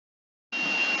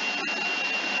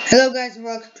Hello guys and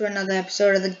welcome to another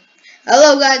episode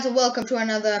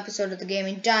of the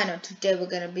Gaming Dino. Today we're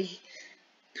gonna be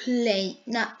learning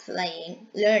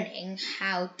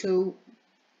how to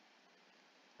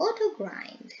auto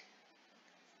grind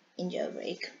in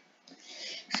Jailbreak.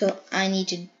 So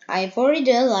I've already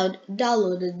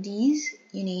downloaded these.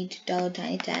 You need to download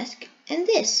Tiny Task and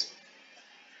this.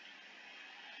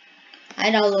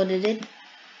 I downloaded it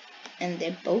and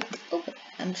they're both open.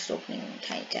 I'm just opening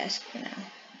Tiny Task for now.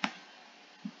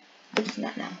 Oops,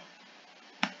 not now.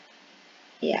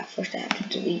 Yeah, first I have to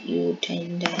delete you,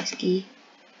 Tiny Task key,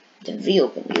 then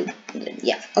reopen you.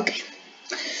 Yeah, okay.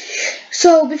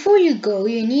 So before you go,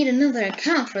 you need another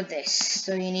account for this.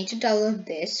 So you need to download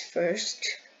this first.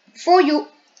 Before you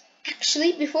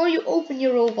open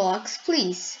your Roblox,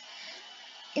 please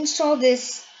install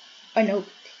this. Or no,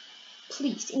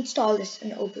 please install this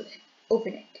and open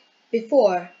it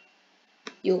before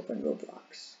you open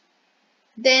Roblox.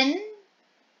 Then,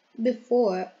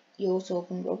 before you also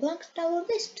open Roblox, download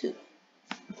this too.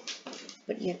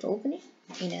 But you have to open it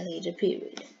in a later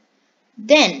period.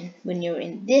 Then, when you're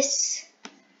in this,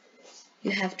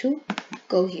 you have to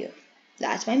go here.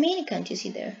 That's my main account, you see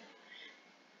there.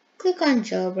 Click on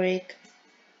Jailbreak.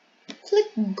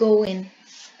 Click Go In.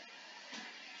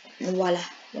 And voila.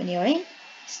 When you're in,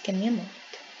 just give me a moment.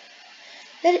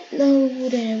 Let it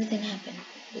load and everything happen.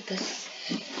 Because,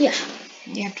 yeah,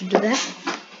 you have to do that.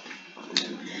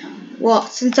 Well,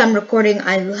 since I'm recording,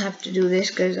 I will have to do this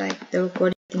because the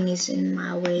recording thing is in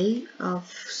my way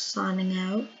of signing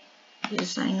out.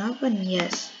 Just signing up, and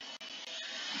yes.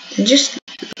 Then just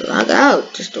log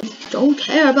out. Just don't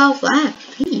care about that,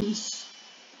 please.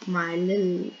 My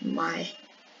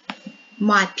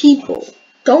people.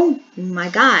 My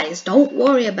guys, don't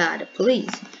worry about it, please.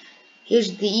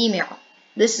 Here's the email.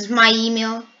 This is my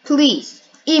email. Please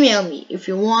email me if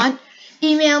you want.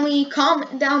 Email me,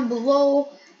 comment down below,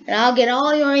 and I'll get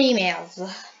all your emails.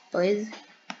 Boys,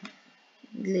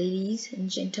 ladies, and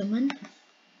gentlemen.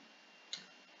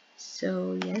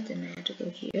 So yeah, then I have to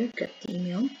go here, get the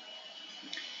email,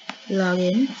 log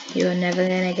in. You're never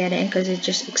gonna get in because it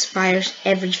just expires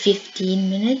every 15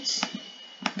 minutes.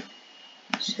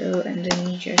 So, and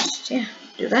then you just,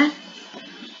 do that.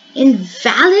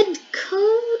 Invalid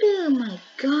code? Oh my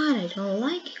god, I don't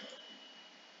like you.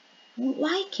 I don't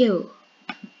like you.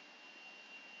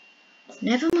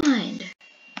 Never mind.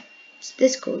 It's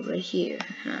this code right here,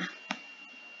 huh?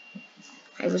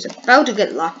 I was about to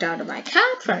get locked out of my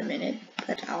account for a minute,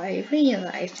 but I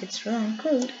realized it's wrong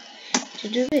code to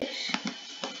do this.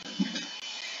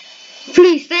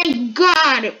 Please, thank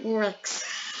God it works.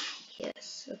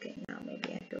 Yes, okay, now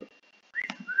maybe I go.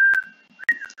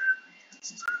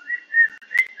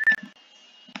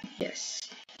 Yes.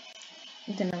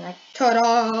 And then I'm like,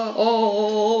 ta-da!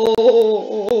 Oh!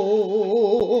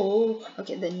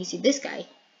 Okay, then you see this guy.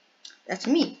 That's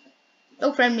me.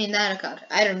 Don't friend me in that account.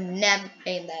 I don't never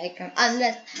play in that account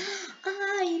unless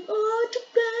I'm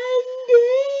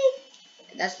auto-grinding.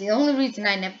 That's the only reason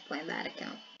I never play in that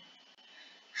account.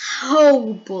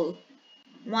 Horrible.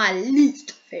 My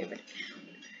least favorite account.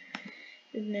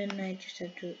 And then I just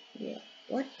have to,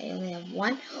 what? I only have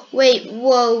one? Wait,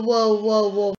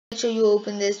 whoa. Make sure you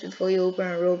open this before you open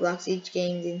a Roblox. Each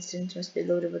game's instance must be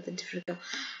loaded with a different account.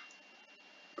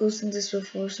 Goes in this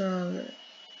before some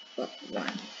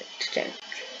one.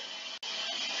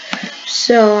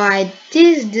 So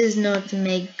this does not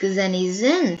make any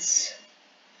sense.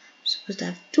 I'm supposed to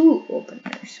have two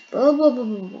openers. Blah blah blah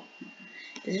blah blah.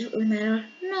 Does it really matter?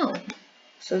 No.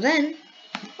 So then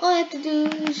all I have to do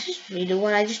is just redo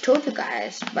what I just told you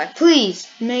guys. But please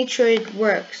make sure it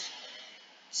works.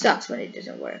 Sucks when it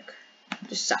doesn't work.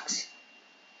 Just sucks.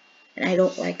 And I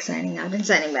don't like signing out and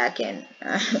signing back in.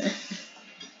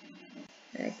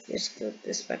 I just click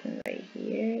this button right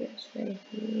here. This right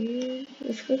here.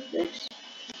 Let's click this.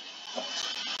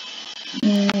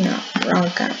 No, wrong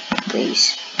account,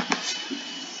 please.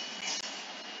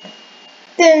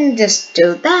 Then just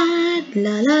do that.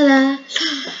 La la la.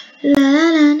 La la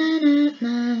la la la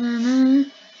la la.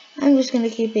 I'm just gonna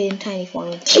keep it in tiny form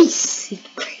in case it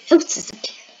closes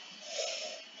again.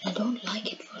 I don't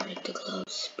like it for it to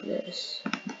close, please.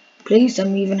 Please,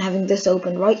 I'm even having this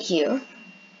open right here.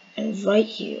 And right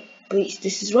here. Please,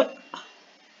 this is right.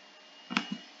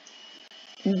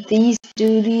 These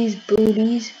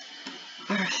booties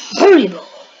are horrible.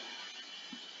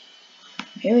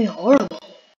 Very horrible.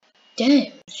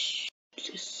 Damn, this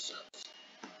sucks.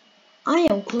 I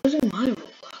am closing my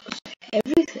Roblox.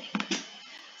 Everything.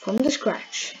 From the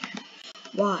scratch.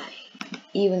 Why?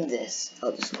 Even this.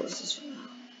 I'll just close this for now.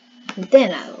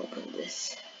 Then I'll open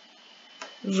this.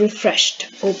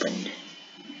 Refreshed. Opened.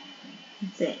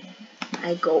 Then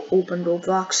I go open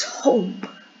Roblox home.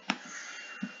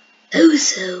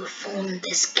 Also form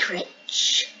the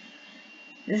scratch.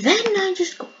 Then I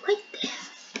just go right there.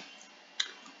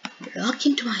 Log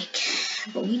into my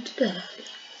cab, go into the.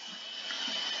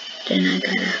 Then I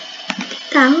gotta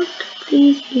get out.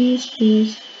 Please, please,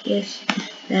 please. Yes.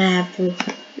 Then I have to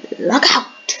log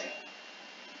out.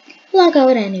 Log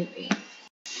out anyway.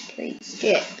 Please,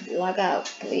 yeah, log out,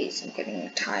 please. I'm getting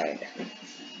tired.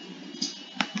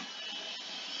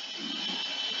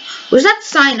 Was that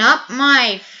sign up?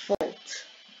 My fault.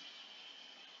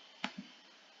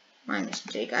 My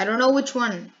mistake. I don't know which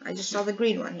one. I just saw the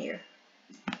green one here.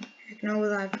 I know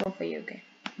what I fall for you again.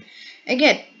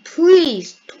 Again,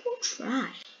 please don't try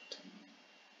it.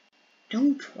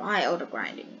 Don't try auto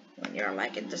grinding when you're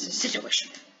like in this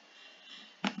situation.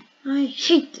 I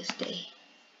hate this day.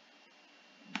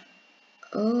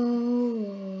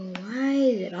 Oh, why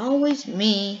is it always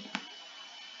me?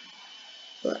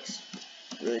 Plus,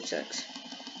 it really sucks.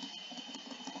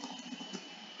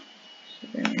 So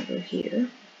then I go here.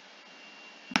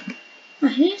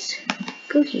 Minus,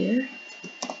 go here.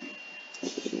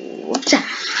 Whoops!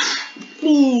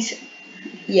 Please.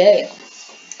 Yeah.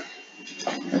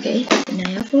 Okay, now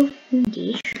I have to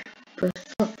dish.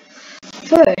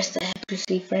 First, I have to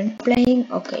see friend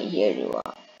playing. Okay, here you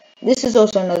are. This is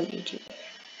also another YouTuber.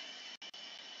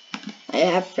 I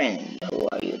have friends who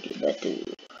are YouTuber too.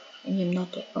 And I'm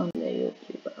not the only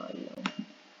YouTuber alone.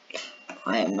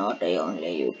 I am not the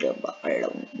only YouTuber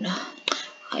alone.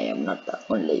 I am not the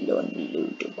only lonely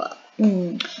YouTuber.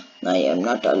 I am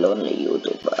not a lonely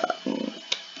YouTuber.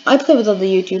 I play with other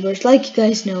YouTubers, like you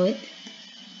guys know it.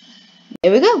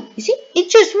 There we go. You see? It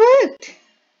just worked.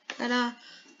 Ta-da.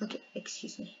 Okay,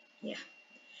 excuse me. Yeah.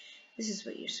 This is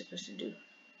what you're supposed to do.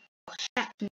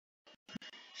 Heck no.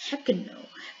 Heck no.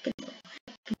 Heck no.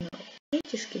 Heck no. Okay,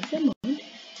 just give it a moment.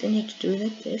 Then you have to do it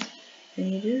like this.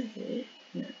 Then you do this.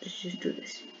 No, just do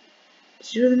this.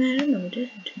 Does it really matter? No, it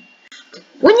doesn't.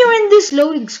 When you're in this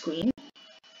loading screen,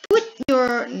 put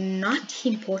your not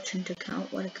important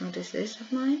account. What account is this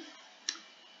of mine?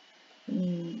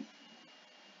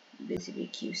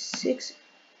 BusyBQ6.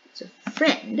 It's a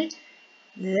friend.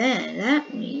 Then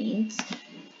that means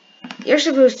you're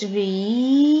supposed to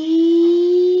be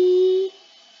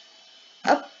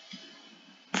a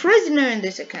prisoner in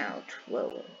this account.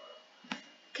 Whoa.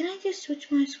 Can I just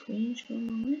switch my screens for a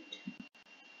moment?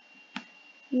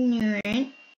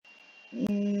 Yeet.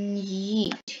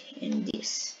 And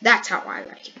this. That's how I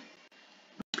like it.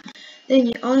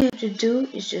 Then all you have to do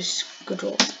is just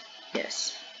control.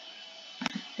 Yes.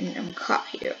 And I'm cop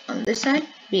here. On this side,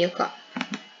 be a cop.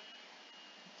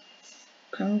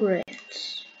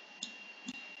 Congrats.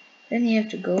 Then you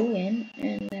have to go in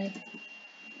and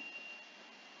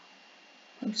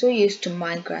I'm so used to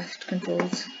Minecraft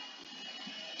controls.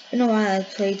 It's been a while I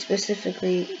played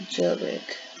specifically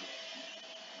Jailbreak.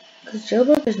 Because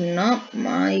Jailbreak is not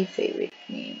my favorite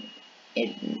game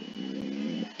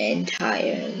in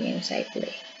entire games I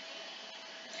play.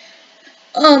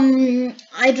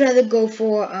 I'd rather go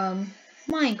for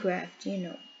Minecraft, you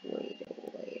know. Wait.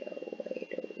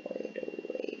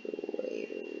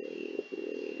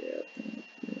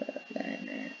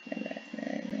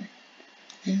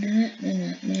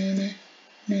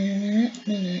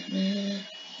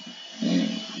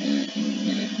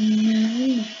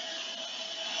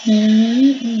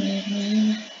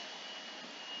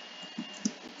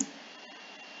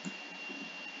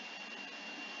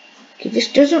 Okay, this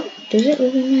does it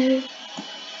really matter?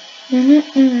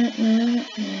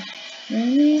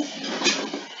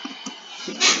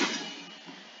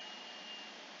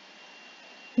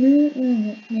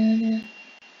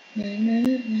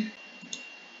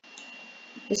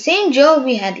 The same job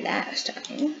we had last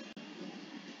time.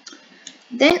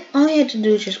 Then all you had to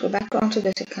do is just go back onto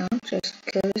this account, just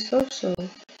kill yourself, so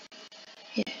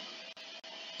yeah.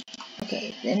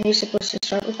 Okay, then we're supposed to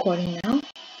start recording now.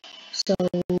 So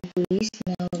please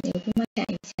now let me open my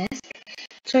time task.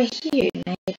 It's right here, and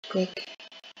I hit click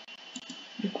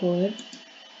record.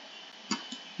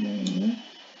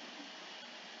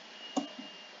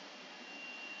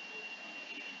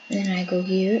 Then I go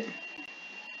here,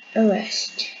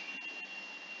 arrest.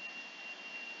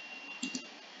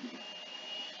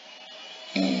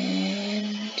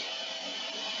 And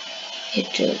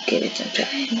it will give it some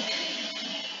time.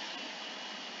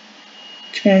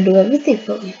 It's gonna do everything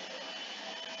for you.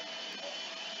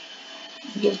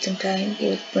 Give it some time,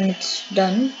 give it when it's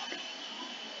done.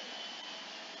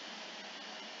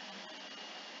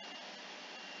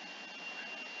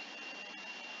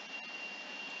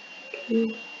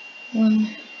 2,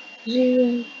 1,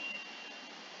 0.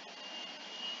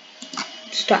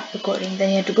 start recording. Then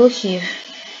you have to go here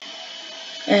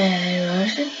and where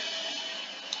is it?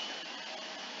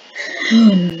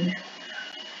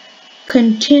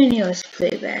 Continuous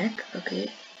playback. Okay.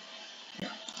 No,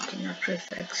 okay, not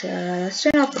playback. Let's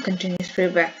turn off the continuous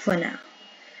playback for now.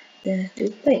 Then let's do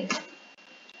play.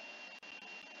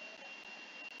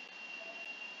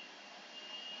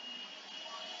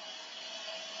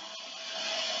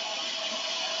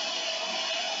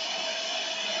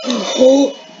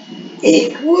 Oh,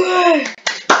 it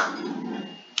worked!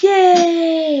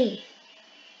 Yay!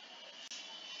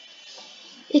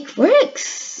 It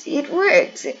works! It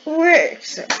works! It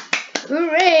works!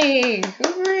 Hooray!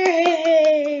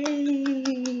 Hooray!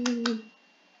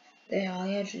 Then all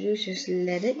you have to do is just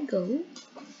let it go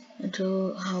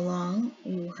until how long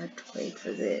you have to wait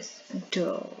for this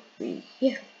until the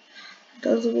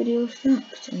video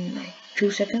stops in like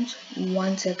 2 seconds,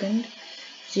 1 second,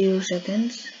 0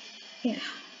 seconds, yeah,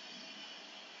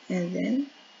 and then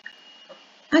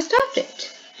I stopped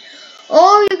it.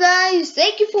 Oh, you guys,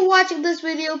 thank you for watching this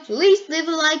video. Please leave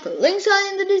a like. Links are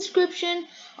in the description.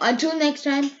 Until next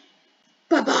time,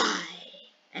 bye bye,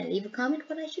 and leave a comment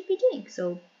what I should be doing.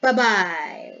 So bye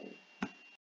bye.